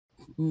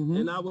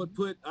And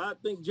I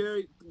think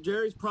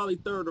Jerry's probably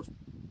third or.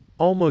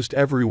 Almost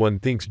everyone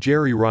thinks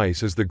Jerry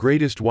Rice is the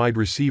greatest wide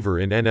receiver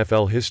in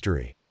NFL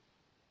history.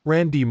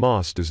 Randy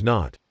Moss does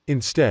not.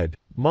 Instead,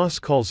 Moss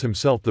calls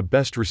himself the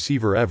best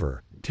receiver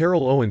ever,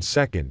 Terrell Owens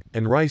second,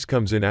 and Rice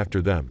comes in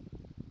after them.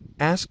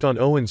 Asked on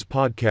Owens'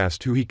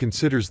 podcast who he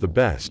considers the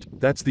best,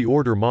 that's the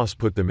order Moss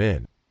put them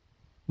in.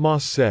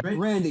 Moss said,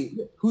 Randy,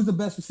 who's the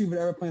best receiver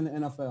to ever play in the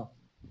NFL?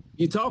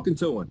 You talking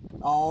to him.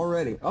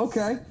 Already.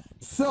 Okay.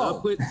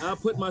 So I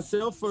put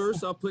myself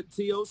first. I'll put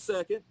T.O.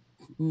 second.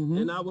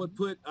 And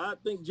I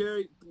think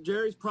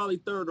Jerry's probably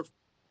third or.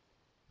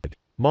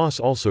 Moss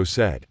also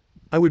said,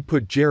 I would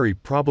put Jerry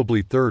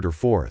probably third or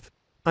fourth.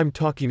 I'm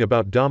talking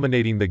about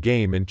dominating the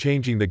game and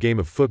changing the game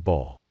of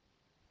football.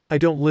 I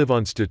don't live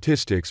on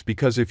statistics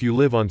because if you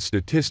live on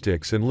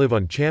statistics and live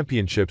on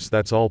championships,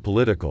 that's all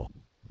political.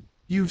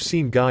 You've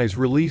seen guys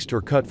released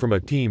or cut from a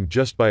team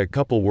just by a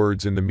couple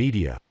words in the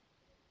media.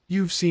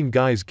 You've seen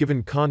guys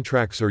given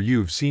contracts or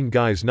you've seen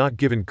guys not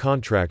given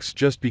contracts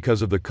just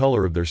because of the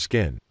color of their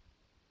skin.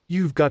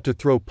 You've got to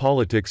throw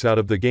politics out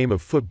of the game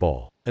of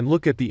football and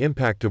look at the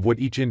impact of what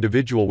each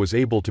individual was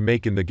able to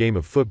make in the game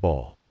of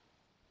football.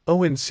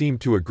 Owens seemed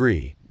to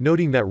agree,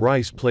 noting that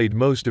Rice played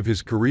most of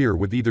his career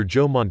with either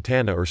Joe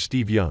Montana or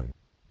Steve Young.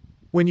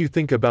 When you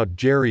think about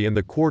Jerry and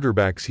the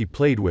quarterbacks he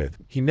played with,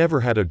 he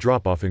never had a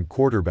drop-off in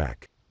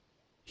quarterback.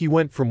 He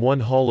went from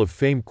one Hall of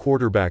Fame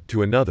quarterback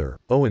to another,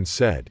 Owens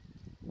said.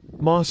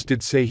 Moss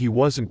did say he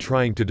wasn't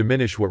trying to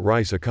diminish what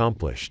Rice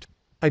accomplished.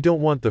 I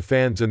don't want the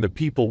fans and the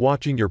people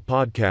watching your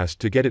podcast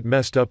to get it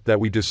messed up that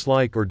we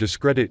dislike or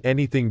discredit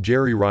anything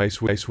Jerry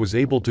Rice was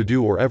able to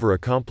do or ever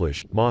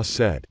accomplish, Moss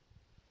said.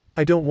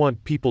 I don't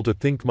want people to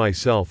think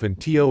myself and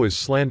T.O. is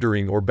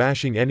slandering or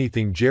bashing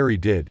anything Jerry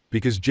did,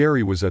 because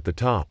Jerry was at the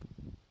top.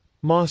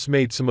 Moss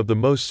made some of the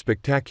most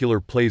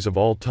spectacular plays of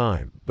all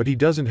time, but he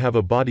doesn't have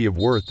a body of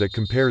worth that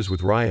compares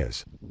with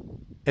Rice's.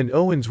 And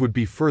Owens would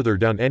be further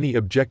down any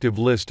objective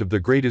list of the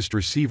greatest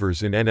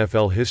receivers in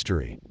NFL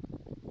history.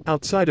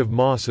 Outside of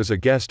Moss as a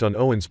guest on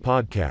Owens'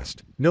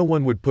 podcast, no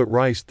one would put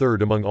Rice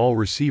third among all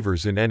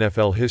receivers in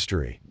NFL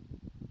history.